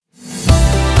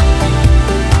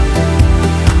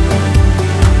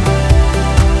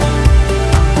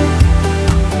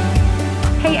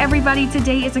everybody.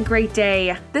 Today is a great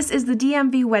day. This is the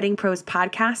DMV Wedding Pros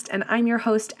podcast, and I'm your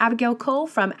host, Abigail Cole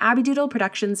from Abidoodle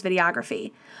Productions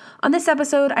Videography. On this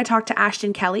episode, I talked to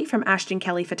Ashton Kelly from Ashton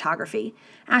Kelly Photography.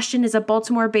 Ashton is a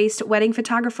Baltimore-based wedding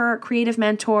photographer, creative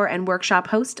mentor, and workshop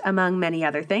host, among many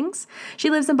other things.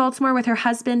 She lives in Baltimore with her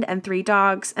husband and 3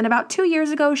 dogs, and about 2 years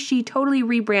ago, she totally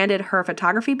rebranded her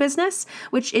photography business,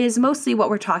 which is mostly what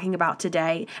we're talking about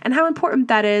today, and how important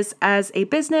that is as a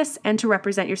business and to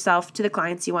represent yourself to the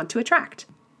clients you want to attract.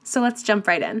 So let's jump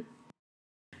right in.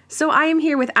 So I am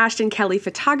here with Ashton Kelly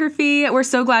Photography. We're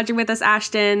so glad you're with us,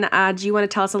 Ashton. Do you want to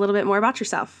tell us a little bit more about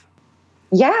yourself?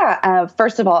 Yeah.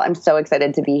 First of all, I'm so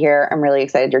excited to be here. I'm really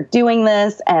excited you're doing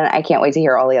this, and I can't wait to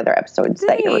hear all the other episodes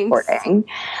that you're recording.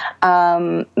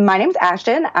 My name's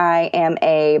Ashton. I am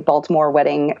a Baltimore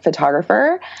wedding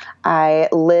photographer. I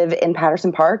live in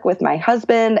Patterson Park with my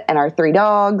husband and our 3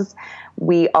 dogs.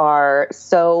 We are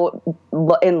so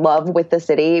in love with the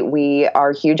city. We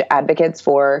are huge advocates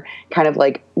for kind of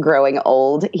like growing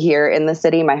old here in the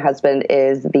city. My husband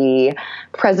is the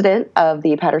president of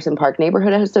the Patterson Park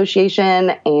Neighborhood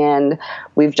Association, and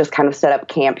we've just kind of set up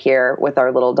camp here with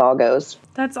our little doggos.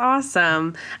 That's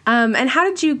awesome. And how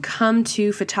did you come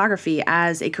to photography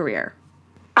as a career?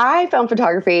 I found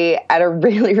photography at a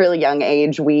really, really young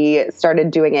age. We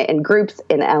started doing it in groups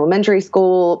in elementary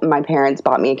school. My parents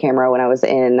bought me a camera when I was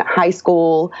in high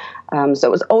school. So it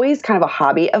was always kind of a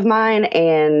hobby of mine.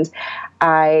 And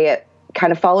I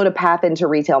kind of followed a path into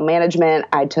retail management.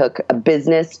 I took a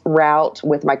business route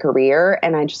with my career,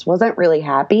 and I just wasn't really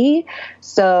happy.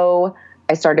 So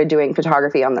I started doing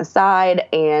photography on the side.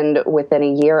 And within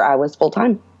a year, I was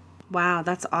full-time. Wow,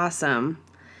 that's awesome.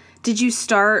 Did you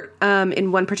start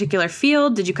in one particular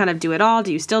field? Did you kind of do it all?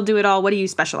 Do you still do it all? What do you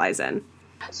specialize in?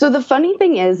 So the funny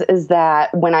thing is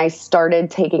that when I started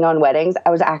taking on weddings,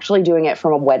 I was actually doing it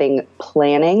from a wedding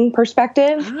planning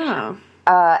perspective. Oh.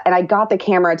 And I got the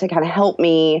camera to kind of help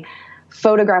me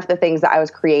photograph the things that I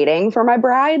was creating for my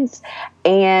brides.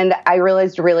 And I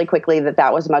realized really quickly that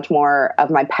that was much more of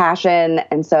my passion.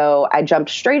 And so I jumped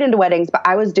straight into weddings, but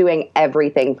I was doing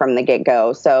everything from the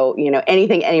get-go. So,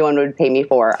 anything anyone would pay me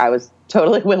for, I was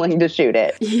totally willing to shoot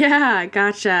it. Yeah,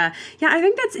 gotcha. Yeah, I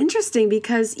think that's interesting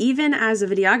because even as a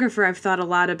videographer, I've thought a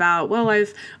lot about, well,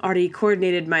 I've already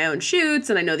coordinated my own shoots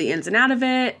and I know the ins and out of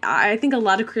it. I think a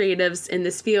lot of creatives in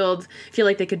this field feel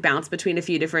like they could bounce between a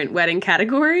few different wedding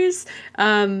categories.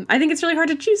 I think it's really hard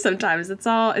to choose sometimes. It's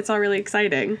all really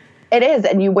exciting. It is.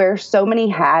 And you wear so many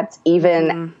hats,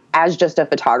 even as just a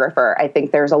photographer. I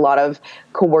think there's a lot of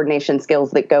coordination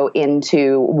skills that go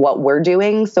into what we're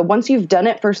doing. So once you've done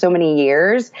it for so many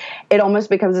years, it almost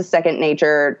becomes a second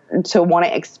nature to want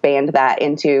to expand that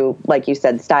into, like you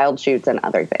said, styled shoots and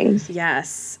other things.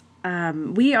 Yes.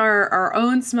 We are our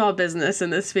own small business in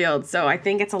this field. So I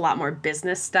think it's a lot more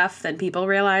business stuff than people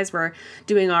realize. We're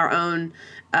doing our own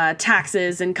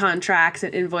taxes and contracts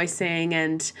and invoicing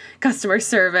and customer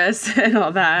service and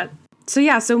all that.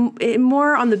 So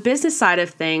more on the business side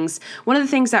of things, one of the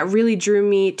things that really drew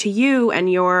me to you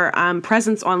and your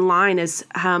presence online is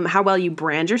how well you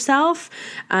brand yourself.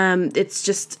 It's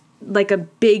just like a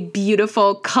big,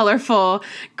 beautiful, colorful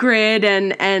grid,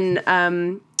 and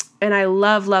I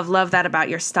love that about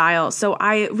your style. So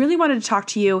I really wanted to talk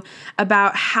to you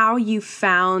about how you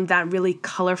found that really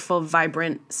colorful,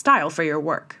 vibrant style for your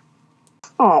work.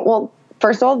 Oh, well,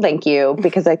 first of all, thank you,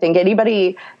 because I think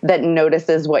anybody that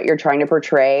notices what you're trying to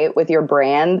portray with your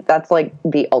brand, that's like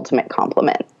the ultimate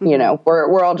compliment. Mm-hmm.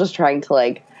 We're all just trying to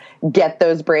like get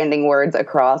those branding words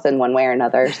across in one way or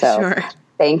another. So Sure.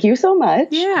 Thank you so much.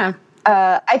 Yeah.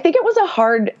 I think it was a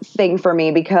hard thing for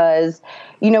me because,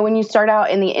 when you start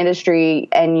out in the industry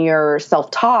and you're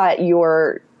self-taught,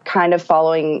 you're kind of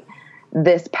following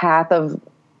this path of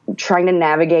trying to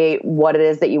navigate what it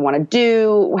is that you want to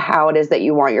do, how it is that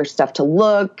you want your stuff to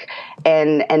look,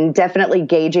 and definitely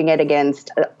gauging it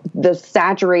against the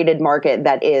saturated market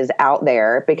that is out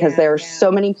there, because there are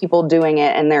so many people doing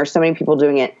it and there are so many people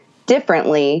doing it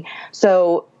differently.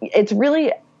 So it's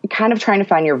really kind of trying to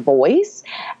find your voice.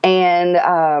 And,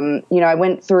 I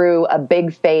went through a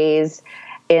big phase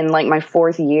in like my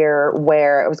 4th year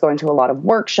where I was going to a lot of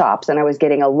workshops and I was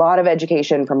getting a lot of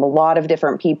education from a lot of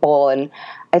different people. And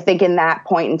I think in that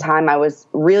point in time, I was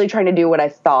really trying to do what I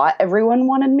thought everyone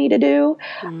wanted me to do,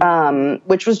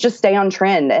 which was just stay on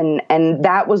trend. And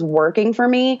that was working for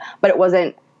me, but it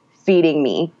wasn't feeding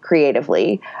me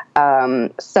creatively.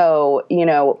 So,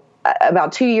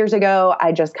 about 2 years ago,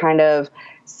 I just kind of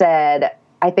said,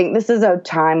 I think this is a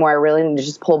time where I really need to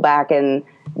just pull back and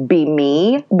be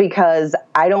me, because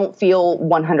I don't feel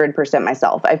 100%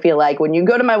 myself. I feel like when you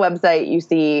go to my website, you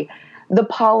see the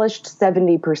polished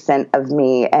 70% of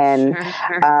me. And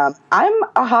I'm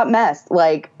a hot mess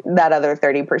like that other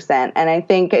 30%. And I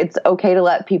think it's okay to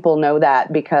let people know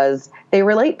that because they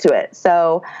relate to it.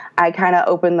 So I kind of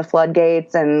opened the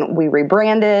floodgates and we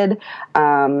rebranded.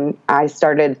 I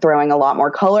started throwing a lot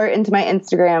more color into my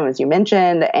Instagram, as you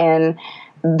mentioned, and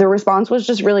the response was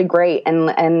just really great.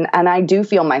 And I do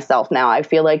feel myself now. I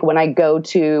feel like when I go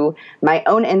to my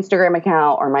own Instagram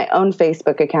account or my own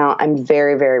Facebook account, I'm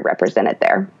very, very represented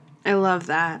there. I love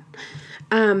that.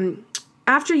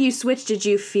 After you switched, did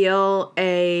you feel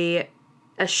a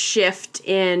shift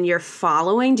in your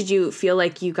following? Did you feel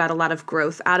like you got a lot of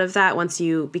growth out of that once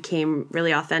you became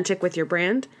really authentic with your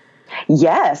brand?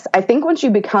 Yes. I think once you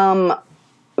become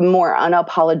more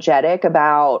unapologetic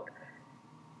about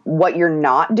what you're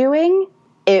not doing,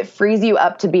 it frees you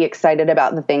up to be excited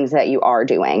about the things that you are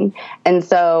doing. And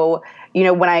so, you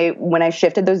know, when I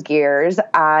shifted those gears,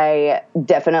 I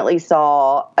definitely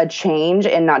saw a change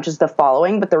in not just the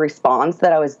following, but the response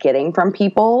that I was getting from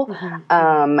people.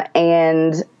 Mm-hmm.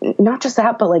 And not just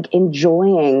that, but like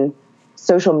enjoying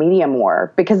social media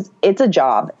more because it's a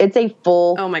job. It's a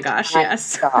full oh my gosh,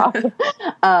 yes. job.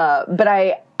 But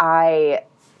I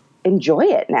enjoy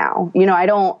it now. You know, I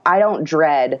don't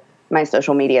dread my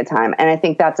social media time. And I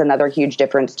think that's another huge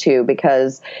difference too,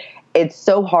 because it's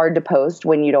so hard to post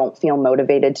when you don't feel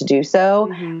motivated to do so.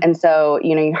 Mm-hmm. And so,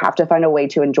 you know, you have to find a way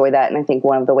to enjoy that. And I think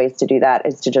one of the ways to do that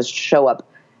is to just show up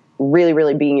really,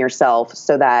 really being yourself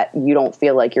so that you don't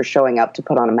feel like you're showing up to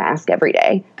put on a mask every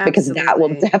day. Absolutely. Because that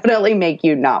will definitely make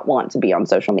you not want to be on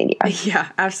social media. Yeah,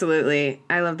 absolutely.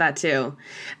 I love that too.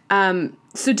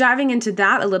 So diving into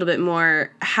that a little bit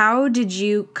more, how did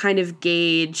you kind of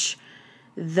gauge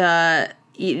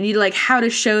like how to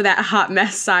show that hot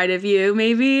mess side of you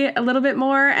maybe a little bit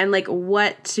more, and like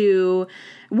what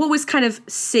was kind of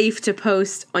safe to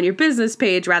post on your business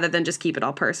page rather than just keep it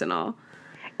all personal?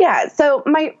 Yeah. So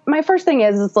my first thing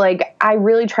is like, I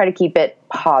really try to keep it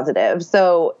positive.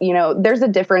 So, you know, there's a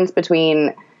difference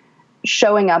between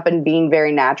showing up and being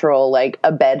very natural, like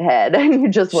a bedhead, and you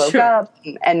just woke up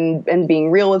and being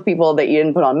real with people that you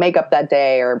didn't put on makeup that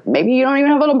day, or maybe you don't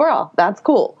even have on a bra. That's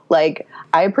cool. Like,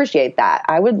 I appreciate that.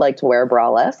 I would like to wear a bra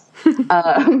less.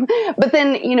 But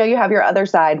then, you know, you have your other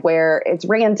side where it's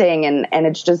ranting and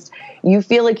it's just, you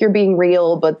feel like you're being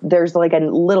real, but there's like a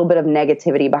little bit of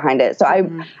negativity behind it. So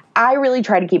I really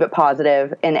try to keep it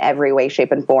positive in every way,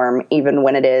 shape, and form, even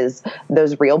when it is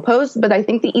those real posts. But I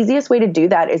think the easiest way to do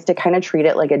that is to kind of treat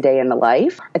it like a day in the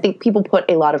life. I think people put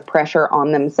a lot of pressure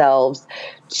on themselves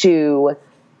to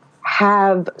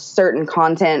have certain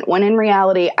content when in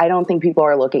reality, I don't think people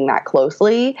are looking that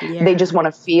closely. Yeah. They just want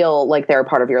to feel like they're a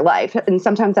part of your life. And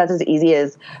sometimes that's as easy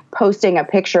as posting a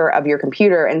picture of your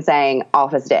computer and saying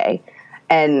office day.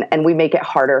 And we make it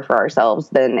harder for ourselves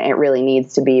than it really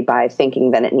needs to be by thinking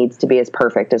that it needs to be as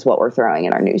perfect as what we're throwing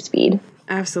in our newsfeed.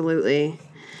 Absolutely.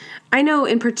 I know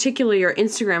in particular your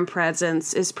Instagram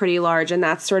presence is pretty large, and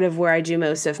that's sort of where I do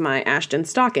most of my Ashton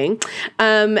stalking.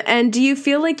 And do you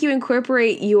feel like you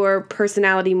incorporate your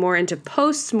personality more into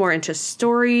posts, more into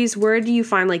stories? Where do you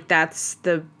find like that's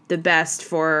the best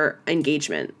for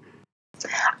engagement?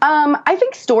 I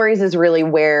think stories is really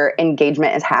where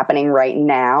engagement is happening right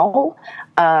now,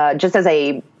 just as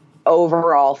a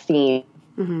overall theme.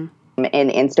 Mm-hmm. In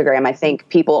Instagram, I think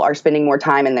people are spending more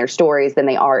time in their stories than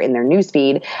they are in their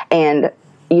newsfeed. And,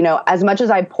 you know, as much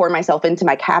as I pour myself into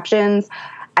my captions,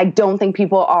 I don't think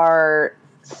people are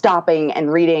stopping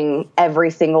and reading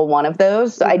every single one of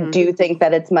those. So mm-hmm. I do think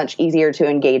that it's much easier to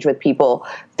engage with people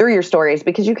through your stories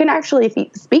because you can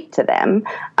actually speak to them.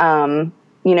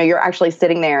 You know, you're actually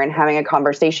sitting there and having a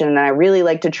conversation. And I really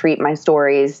like to treat my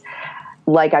stories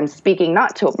like I'm speaking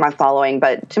not to my following,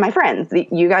 but to my friends.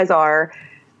 You guys are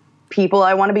people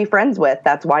I want to be friends with.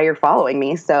 That's why you're following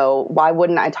me. So why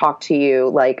wouldn't I talk to you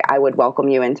like I would welcome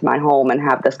you into my home and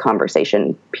have this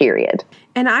conversation, period.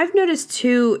 And I've noticed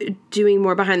too, doing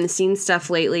more behind the scenes stuff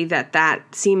lately, that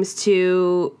seems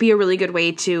to be a really good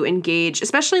way to engage,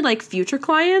 especially like future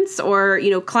clients or, you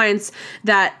know, clients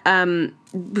that,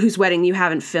 whose wedding you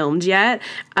haven't filmed yet,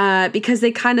 because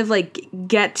they kind of like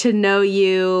get to know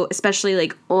you, especially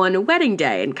like on a wedding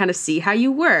day, and kind of see how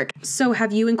you work. So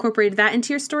have you incorporated that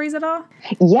into your stories at all?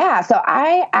 Yeah. So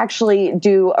I actually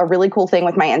do a really cool thing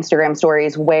with my Instagram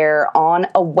stories where on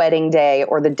a wedding day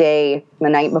or the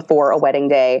night before a wedding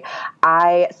day,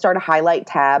 I start a highlight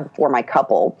tab for my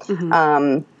couple.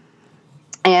 Mm-hmm.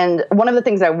 And one of the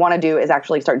things I want to do is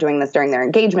actually start doing this during their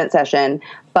engagement session.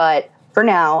 But for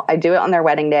now, I do it on their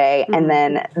wedding day. Mm-hmm. And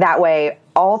then that way,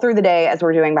 all through the day, as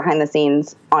we're doing behind the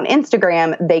scenes on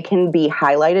Instagram, they can be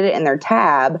highlighted in their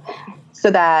tab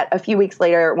so that a few weeks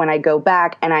later when I go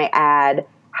back and I add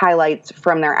highlights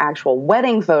from their actual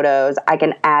wedding photos, I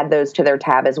can add those to their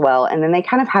tab as well. And then they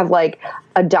kind of have like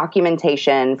a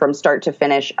documentation from start to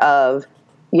finish of,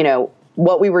 you know,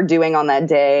 what we were doing on that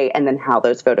day and then how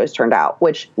those photos turned out,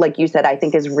 which, like you said, I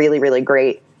think is really, really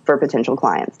great for potential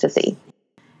clients to see.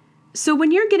 So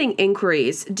when you're getting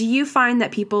inquiries, do you find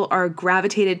that people are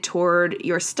gravitated toward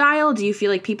your style? Do you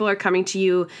feel like people are coming to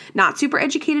you not super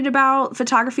educated about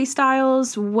photography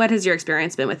styles? What has your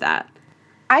experience been with that?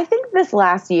 I think this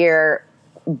last year,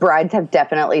 brides have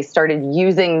definitely started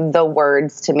using the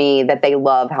words to me that they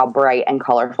love how bright and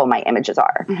colorful my images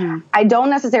are. Mm-hmm. I don't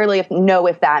necessarily know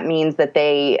if that means that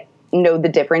they know the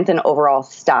difference in overall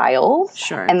styles.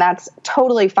 Sure. And that's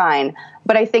totally fine.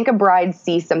 But I think a bride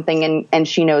sees something and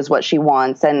she knows what she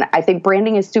wants. And I think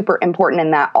branding is super important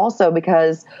in that also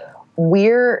because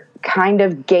we're kind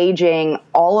of gauging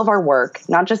all of our work,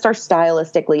 not just our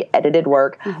stylistically edited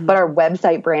work, mm-hmm. but our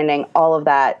website branding, all of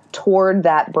that toward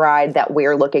that bride that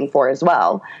we're looking for as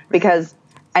well. Because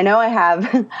I know I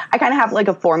kind of have like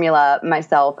a formula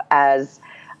myself as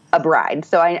a bride.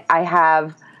 So I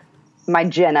have my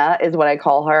Jenna is what I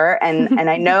call her. And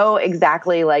I know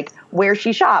exactly like where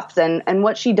she shops and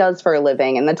what she does for a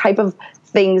living and the type of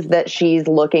things that she's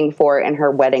looking for in her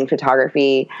wedding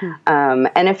photography.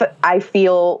 And if I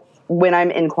feel when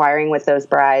I'm inquiring with those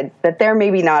brides that they're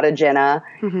maybe not a Jenna,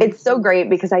 mm-hmm. it's so great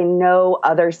because I know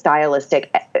other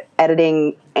stylistic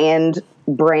editing and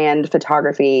brand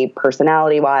photography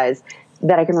personality wise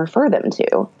that I can refer them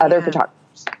to other photographers.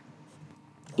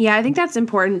 Yeah, I think that's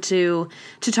important to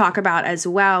talk about as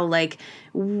well. Like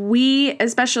we,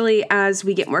 especially as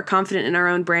we get more confident in our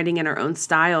own branding and our own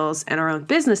styles and our own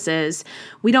businesses,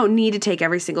 we don't need to take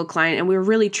every single client, and we're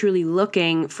really truly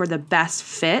looking for the best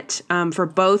fit for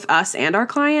both us and our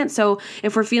client. So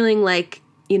if we're feeling like,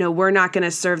 you know, we're not going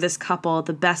to serve this couple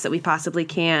the best that we possibly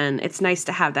can, it's nice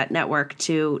to have that network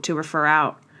to refer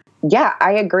out. Yeah,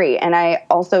 I agree. And I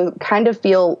also kind of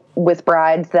feel with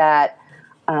brides that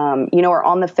you know, are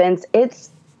on the fence, it's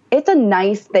a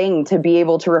nice thing to be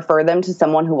able to refer them to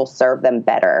someone who will serve them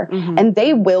better. Mm-hmm. And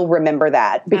they will remember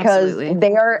that because Absolutely.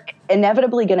 They are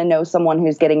inevitably going to know someone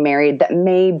who's getting married that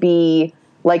may be,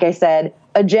 like I said,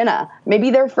 a Jenna.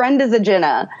 Maybe their friend is a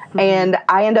Jenna. Mm-hmm. And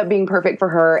I end up being perfect for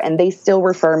her and they still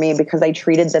refer me because I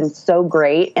treated them so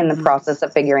great in the mm-hmm. process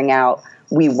of figuring out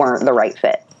we weren't the right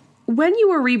fit. When you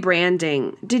were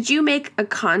rebranding, did you make a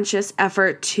conscious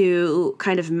effort to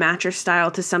kind of match your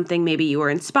style to something maybe you were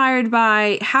inspired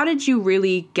by? How did you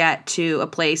really get to a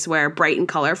place where bright and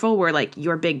colorful were like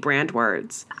your big brand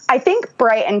words? I think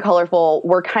bright and colorful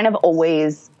were kind of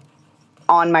always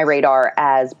on my radar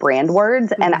as brand words.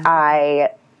 Mm-hmm. And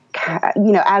I,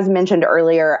 you know, as mentioned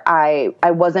earlier, I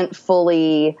wasn't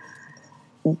fully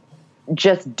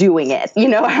just doing it, you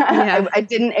know, yeah. I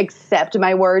didn't accept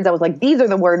my words. I was like, these are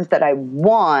the words that I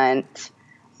want,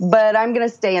 but I'm going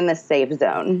to stay in the safe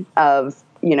zone of,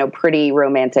 you know, pretty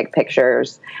romantic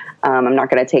pictures. I'm not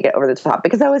going to take it over the top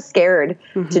because I was scared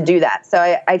mm-hmm. to do that. So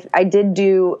I did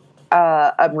do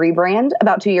a rebrand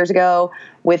about 2 years ago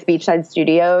with Beachside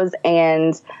Studios,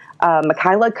 and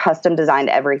Michaela custom designed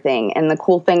everything. And the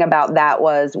cool thing about that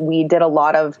was we did a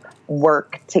lot of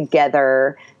work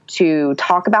together to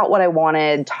talk about what I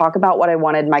wanted, talk about what I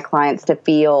wanted my clients to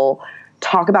feel,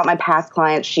 talk about my past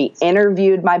clients. She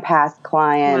interviewed my past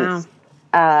clients.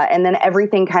 Wow. And then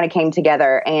everything kind of came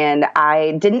together. And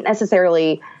I didn't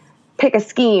necessarily pick a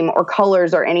scheme or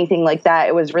colors or anything like that.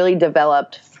 It was really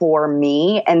developed for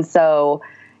me. And so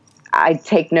I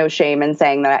take no shame in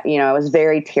saying that, you know, I was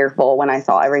very tearful when I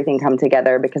saw everything come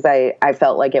together because I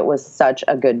felt like it was such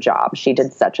a good job. She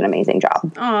did such an amazing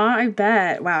job. Aw, I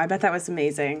bet. Wow, I bet that was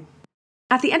amazing.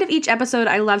 At the end of each episode,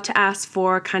 I love to ask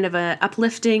for kind of a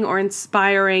uplifting or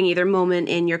inspiring either moment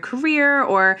in your career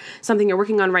or something you're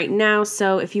working on right now.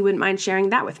 So if you wouldn't mind sharing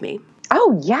that with me.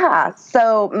 Oh, yeah.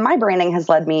 So my branding has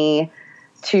led me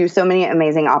to so many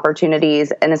amazing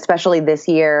opportunities. And especially this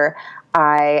year,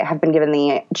 I have been given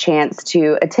the chance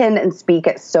to attend and speak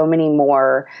at so many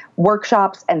more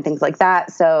workshops and things like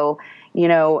that. So, you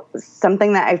know,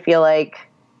 something that I feel like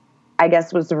I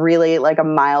guess was really like a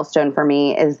milestone for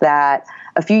me is that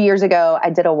a few years ago,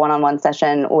 I did a one-on-one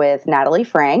session with Natalie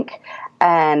Frank,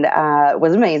 and it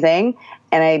was amazing.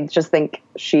 And I just think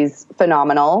she's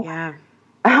phenomenal. Yeah.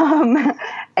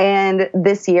 And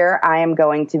this year I am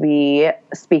going to be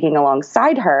speaking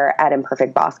alongside her at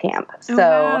Imperfect Boss Camp. So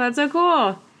wow, that's so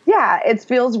cool. Yeah, it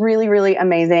feels really, really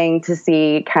amazing to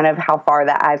see kind of how far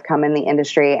that I've come in the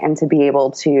industry and to be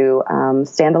able to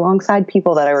stand alongside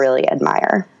people that I really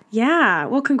admire. Yeah.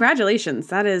 Well, congratulations.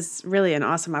 That is really an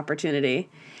awesome opportunity.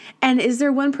 And is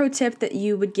there one pro tip that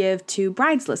you would give to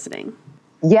brides listening?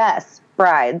 Yes,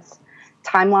 brides.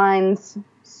 Timelines,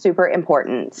 super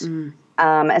important,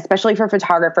 especially for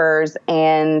photographers.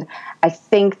 And I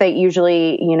think that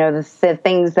usually, the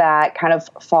things that kind of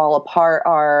fall apart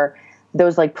are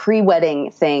those like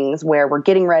pre-wedding things where we're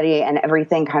getting ready and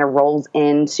everything kind of rolls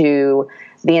into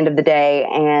the end of the day.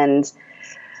 And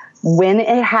when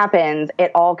it happens,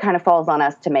 it all kind of falls on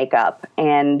us to make up,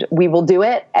 and we will do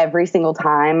it every single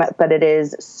time. But it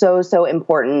is so, so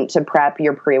important to prep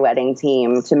your pre-wedding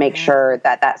team to make sure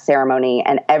that ceremony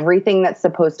and everything that's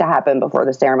supposed to happen before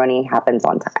the ceremony happens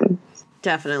on time.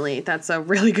 Definitely. That's a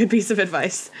really good piece of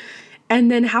advice. And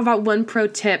then how about one pro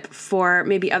tip for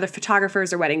maybe other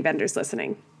photographers or wedding vendors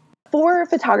listening? For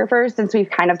photographers, since we've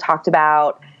kind of talked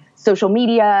about social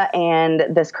media and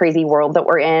this crazy world that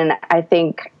we're in, I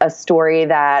think a story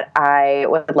that I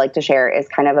would like to share is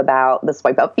kind of about the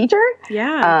swipe up feature.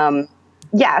 Yeah.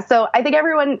 So I think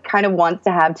everyone kind of wants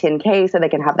to have 10K so they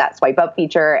can have that swipe up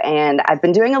feature. And I've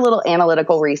been doing a little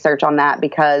analytical research on that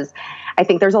because I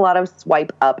think there's a lot of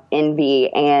swipe up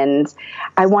envy. And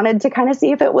I wanted to kind of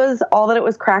see if it was all that it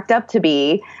was cracked up to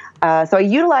be. So I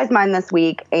utilized mine this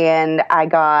week, and I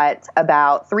got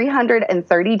about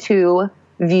 332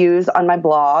 views on my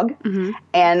blog. Mm-hmm.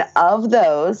 And of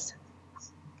those,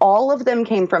 all of them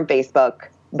came from Facebook,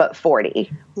 but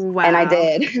 40. Wow. And I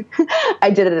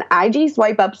did an IG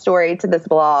swipe up story to this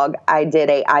blog. I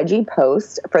did a IG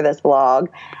post for this blog,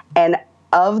 and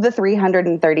of the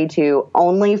 332,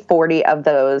 only 40 of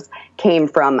those came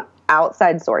from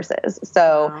outside sources.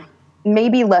 So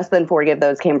maybe less than 40 of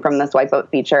those came from the swipe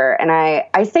up feature. And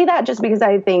I say that just because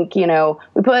I think,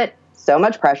 we put so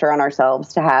much pressure on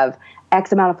ourselves to have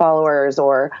X amount of followers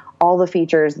or all the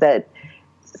features that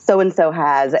so-and-so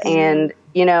has. And,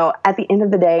 at the end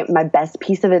of the day, my best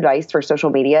piece of advice for social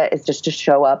media is just to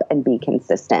show up and be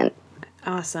consistent.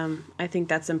 Awesome. I think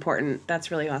that's important.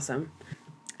 That's really awesome.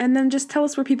 And then just tell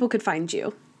us where people could find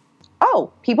you.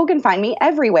 Oh, people can find me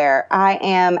everywhere. I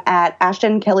am at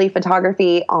Ashton Kelly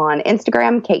Photography on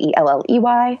Instagram, Kelley.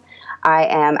 I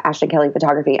am Ashton Kelly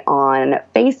Photography on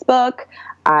Facebook.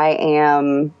 I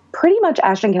am pretty much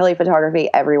Ashton Kelly Photography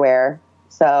everywhere.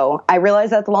 So I realize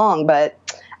that's long, but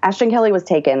Ashton Kelly was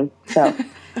taken. So.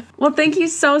 Well, thank you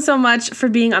so, so much for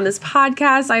being on this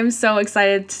podcast. I'm so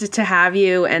excited to have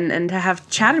you and to have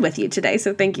chatted with you today.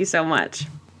 So thank you so much.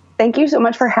 Thank you so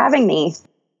much for having me.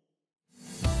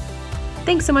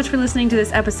 Thanks so much for listening to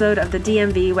this episode of the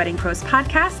DMV Wedding Pros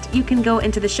podcast. You can go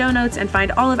into the show notes and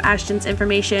find all of Ashton's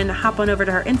information. Hop on over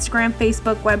to her Instagram,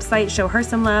 Facebook, website, show her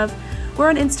some love. We're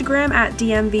on Instagram at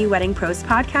DMV Wedding Pros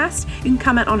Podcast. You can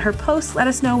comment on her posts, let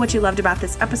us know what you loved about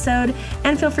this episode,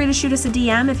 and feel free to shoot us a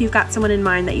DM if you've got someone in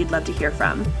mind that you'd love to hear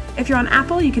from. If you're on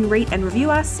Apple, you can rate and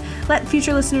review us. Let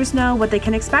future listeners know what they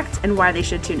can expect and why they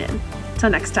should tune in. Till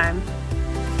next time.